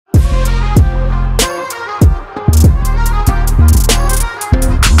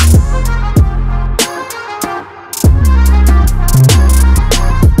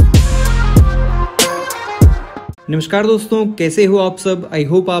नमस्कार दोस्तों, कैसे हो आप सब। आई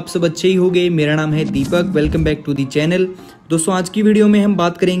होप आप सब अच्छे ही होंगे। मेरा नाम है दीपक। Welcome back to the channel. दोस्तों आज की वीडियो में हम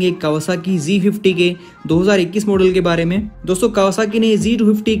बात करेंगे कावासाकी Z50 के 2021 मॉडल के बारे में। दोस्तों कावासाकी ने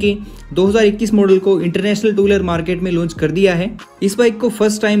Z250 के 2021 मॉडल को इंटरनेशनल टू व्हीलर मार्केट में लॉन्च कर दिया है। इस बाइक को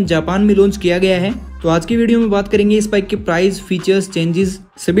फर्स्ट टाइम जापान में लॉन्च किया गया है। तो आज की वीडियो में बात करेंगे इस बाइक के प्राइस, फीचर्स, चेंजेस,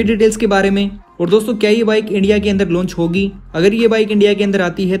 सभी डिटेल्स के बारे में। और दोस्तों क्या ये बाइक इंडिया के अंदर लॉन्च होगी, अगर ये बाइक इंडिया के अंदर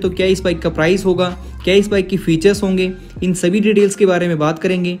आती है तो क्या इस बाइक का प्राइस होगा, क्या इस बाइक की फीचर्स होंगे, इन सभी डिटेल्स के बारे में बात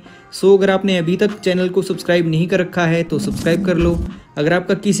करेंगे। सो अगर आपने अभी तक चैनल को सब्सक्राइब नहीं कर रखा है तो सब्सक्राइब कर लो। अगर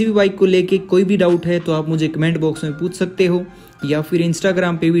आपका किसी भी बाइक को लेके कोई भी डाउट है तो आप मुझे कमेंट बॉक्स में पूछ सकते हो या फिर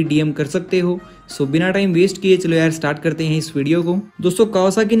इंस्टाग्राम पे भी डीएम कर सकते हो। सो बिना टाइम वेस्ट किए चलो यार स्टार्ट करते हैं इस वीडियो को। दोस्तों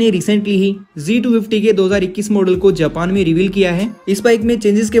कावासाकी ने रिसेंटली ही Z250 के 2021 मॉडल को जापान में रिवील किया है। इस बाइक में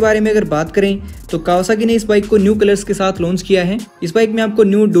चेंजेस के बारे में अगर बात करें तो कावासाकी ने इस बाइक को न्यू कलर्स के साथ लॉन्च किया है। इस बाइक में आपको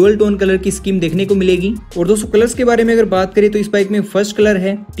न्यू डुअल टोन कलर की स्कीम देखने को मिलेगी। और दोस्तों कलर्स के बारे में अगर बात करें तो इस बाइक में फर्स्ट कलर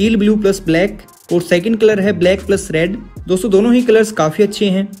है टील ब्लू प्लस ब्लैक और सेकंड कलर है ब्लैक प्लस रेड। दोस्तों दोनों ही कलर्स काफी अच्छे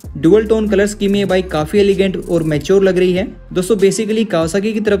हैं। डुअल टोन कलर स्कीम में ये बाइक काफी एलिगेंट और मैच्योर लग रही है। दोस्तों बेसिकली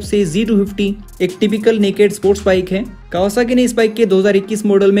कावासाकी की तरफ से Z250 एक टिपिकल नेकेड स्पोर्ट्स बाइक है। कावासाकी ने इस बाइक के 2021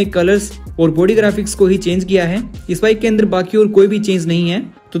 मॉडल में कलर्स और बॉडी ग्राफिक्स को ही चेंज किया है। इस बाइक के अंदर बाकी और कोई भी चेंज नहीं है।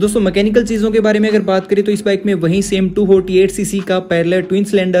 तो दोस्तों मैकेनिकल चीजों के बारे में अगर बात करें तो इस बाइक में वही सेम 248 सीसी का parallel twin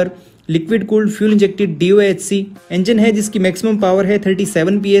cylinder liquid cooled fuel injected DOHC engine है, जिसकी मैक्सिमम पावर है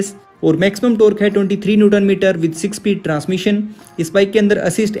 37 PS और मैक्सिमम टॉर्क है 23 Newton metre with 6 speed transmission. इस बाइक के अंदर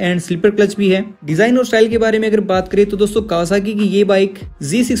असिस्ट एंड स्लीपर क्लच भी है। डिजाइन और स्टाइल के बारे में अगर बात करें तो दोस्तों कावासाकी की ये बाइक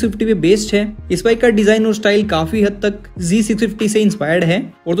Z650 पे बेस्ड है। इस बाइक का डिजाइन और स्टाइल काफी हद तक Z650 से इंस्पायर्ड है।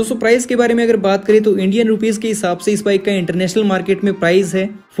 और दोस्तों प्राइस के बारे में अगर बात करें तो इंडियन रुपीज के हिसाब से इस बाइक का इंटरनेशनल मार्केट में प्राइस है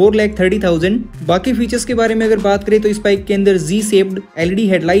 4,30,000। बाकी फीचर्स के बारे में अगर बात करें तो इस बाइक के अंदर Z शेप्ड LED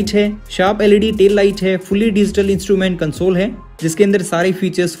हेडलाइट है, शार्प LED टेल लाइट है, फुली डिजिटल इंस्ट्रूमेंट कंसोल है जिसके अंदर सारे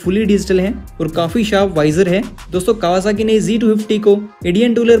फीचर्स फुली डिजिटल हैं और काफी शार्प वाइजर है। दोस्तों कावासाकी ने Z250 को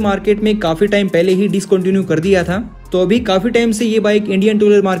इंडियन टू व्हीलर मार्केट में काफी टाइम पहले ही डिसकंटिन्यू कर दिया था, तो अभी काफी टाइम से ये bike Indian two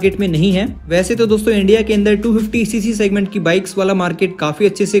wheeler market में नहीं है। वैसे तो दोस्तों इंडिया के अंदर 250 सीसी सेगमेंट की बाइक्स वाला मार्केट काफी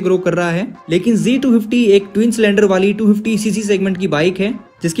अच्छे से ग्रो कर रहा है, लेकिन Z250 एक ट्विन सिलेंडर वाली 250 सीसी सेगमेंट की बाइक है,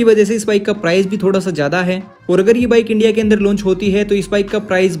 जिसकी वजह से इस बाइक का प्राइस भी थोड़ा सा ज्यादा है। और अगर ये बाइक इंडिया के अंदर लॉन्च होती है तो इस बाइक का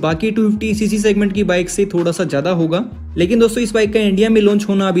प्राइस बाकी 250 सीसी सेगमेंट की बाइक से थोड़ा सा ज्यादा होगा। लेकिन दोस्तों इस बाइक का इंडिया में लॉन्च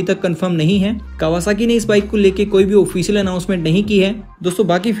होना अभी तक कंफर्म नहीं है। कावासाकी ने इस बाइक को लेके कोई भी ऑफिशियल अनाउंसमेंट नहीं की है। दोस्तों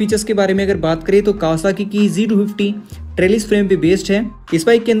बाकी फीचर्स के बारे में अगर बात करें तो कावासाकी की Z250 ट्रेलिस फ्रेम पे बेस्ड है। इस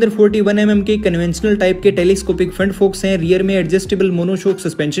बाइक के अंदर 41 mm के कन्वेंशनल टाइप के टेलीस्कोपिक फ्रंट फोक्स हैं, रियर में एडजस्टेबल मोनोशॉक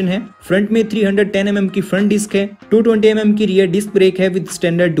सस्पेंशन है, फ्रंट में 310 mm की फ्रंट डिस्क है, 220 mm की रियर डिस्क ब्रेक है with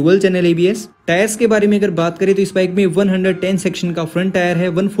standard dual channel ABS। Tyres के बारे में अगर बात करें तो इस बाइक में 110 सेक्शन का फ्रंट टायर है,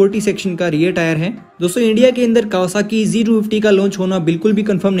 140 सेक्शन का रियर टायर है। दोस्तों इंडिया के अंदर कावासाकी Z250 का लॉन्च होना बिल्कुल भी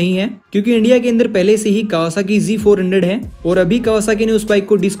कंफर्म नहीं है, क्योंकि इंडिया के अंदर पहले से ही कावासाकी Z400 है और अभी कावासाकी ने उस बाइक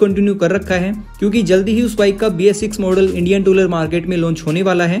को डिसकंटिन्यू कर रखा है, क्योंकि जल्दी ही उस बाइक का BS6 model Indian two wheeler market में लॉन्च होने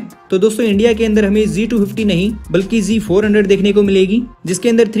वाला है। तो दोस्तों इंडिया के अंदर हमें Z250 नहीं बल्कि Z400 देखने को मिलेगी, जिसके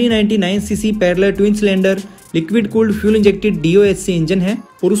अंदर 399 CC parallel twin cylinder liquid cooled fuel injected DOHC engine है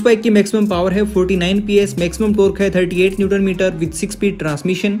और उस बाइक की मैक्सिमम पावर है 49 PS, मैक्सिमम टॉर्क है 38 Newton metre with 6 speed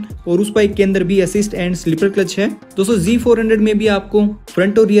transmission और उस बाइक के अंदर भी असिस्ट एंड स्लीपर क्लच है। दोस्तों Z400 में भी आपको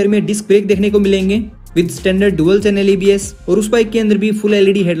फ्रंट और रियर में डिस्क ब्रेक देखने को मिलेंगे with standard dual channel ABS और उस बाइक के अंदर भी फुल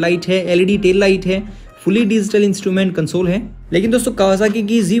LED हेडलाइट है, LED टेल लाइट है, फुली डिजिटल इंस्ट्रूमेंट कंसोल है। लेकिन दोस्तों कावासाकी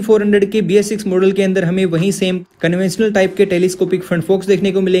की Z400 के BS6 मॉडल के अंदर हमें वही सेम कन्वेंशनल टाइप के टेलीस्कोपिक फ्रंट फोक्स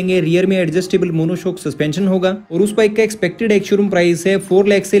देखने को मिलेंगे, रियर में एडजस्टेबल मोनोशॉक सस्पेंशन होगा और उस बाइक का एक्सपेक्टेड एक शोरूम प्राइस है 4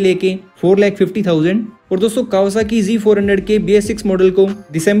 लाख से लेके 4,50,000। और दोस्तों कावासाकी Z400 के BS6 मॉडल को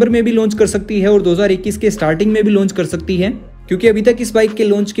दिसंबर में भी लॉन्च कर सकती है और 2021 के स्टार्टिंग में भी लॉन्च कर सकती है, क्योंकि अभी तक इस बाइक के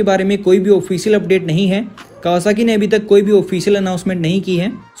लॉन्च के बारे में कोई भी ऑफिशियल अपडेट नहीं है। कावासाकी ने अभी तक कोई भी ऑफिशियल अनाउंसमेंट नहीं की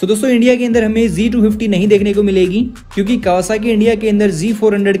है। सो दोस्तों इंडिया के अंदर हमें Z250 नहीं देखने को मिलेगी, क्योंकि कावासाकी इंडिया के अंदर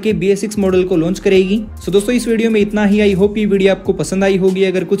Z400 के BS6 मॉडल को लॉन्च करेगी। सो दोस्तों इस वीडियो में इतना ही। आई होप ये वीडियो आपको पसंद आई होगी।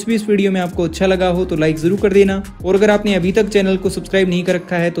 अगर कुछ भी इस वीडियो में आपको अच्छा लगा हो तो लाइक जरूर कर देना, और अगर आपने अभी तक चैनल को सब्सक्राइब नहीं कर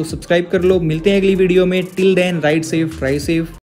रखा है तो सब्सक्राइब कर लो। मिलते हैं अगली वीडियो में। Till then ride safe, drive safe.